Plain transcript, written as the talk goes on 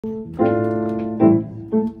Every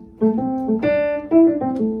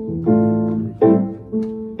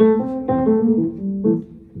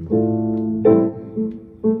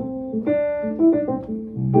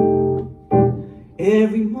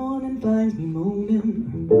morning finds me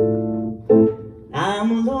moaning. I'm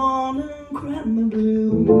alone and crying the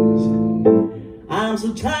blues. I'm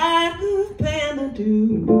so tired of paying the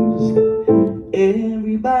dues.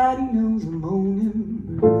 Everybody knows I'm moaning.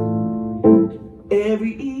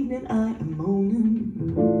 Every evening I am moaning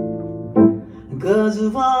because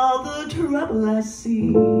of all the trouble I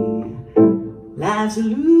see. Life's a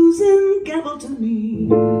losing gamble to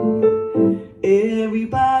me.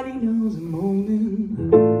 Everybody knows I'm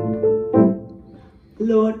moaning.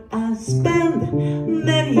 Lord, I spend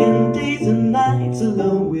many days and nights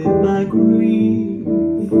alone with my grief.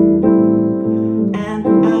 And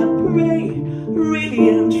I pray, really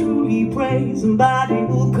and truly pray, somebody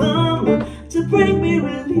will come to bring me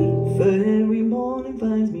relief. Every morning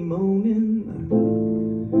finds me moaning.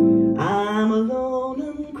 I'm alone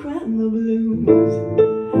and crying the blues.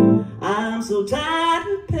 I'm so tired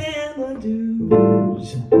of paying the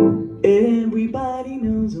dues. Everybody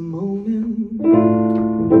knows I'm moaning.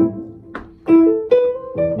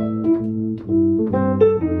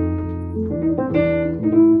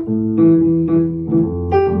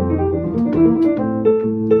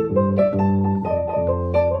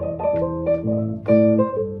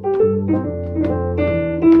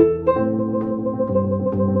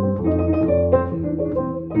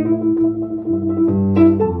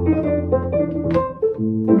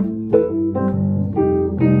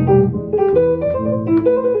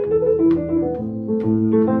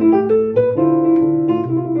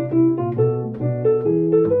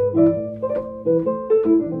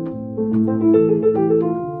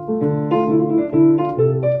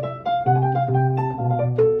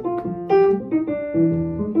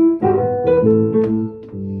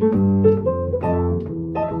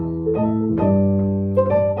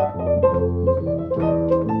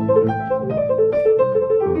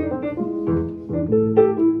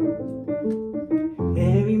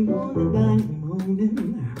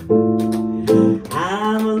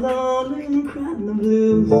 I'm alone and crying the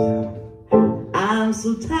blues. I'm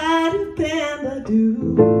so tired of paying the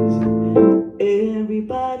dues.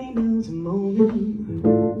 Everybody knows I'm moaning.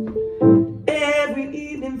 Every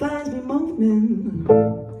evening finds me moaning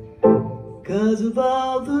because of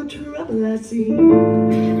all the trouble I see.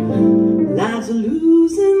 Life's a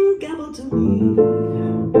losing gamble to me.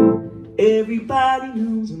 Everybody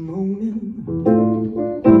knows I'm moaning.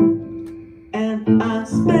 And I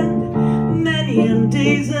spend many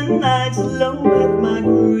days and nights alone with my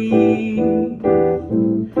grief.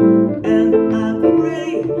 And I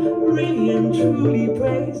pray, really and truly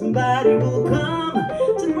pray, somebody will come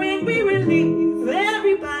to bring me relief.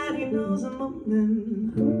 Everybody knows I'm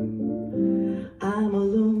moaning. I'm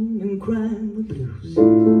alone and crying the blues.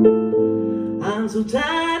 I'm so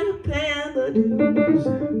tired of paying the dues.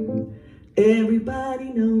 Everybody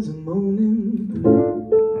knows I'm moaning.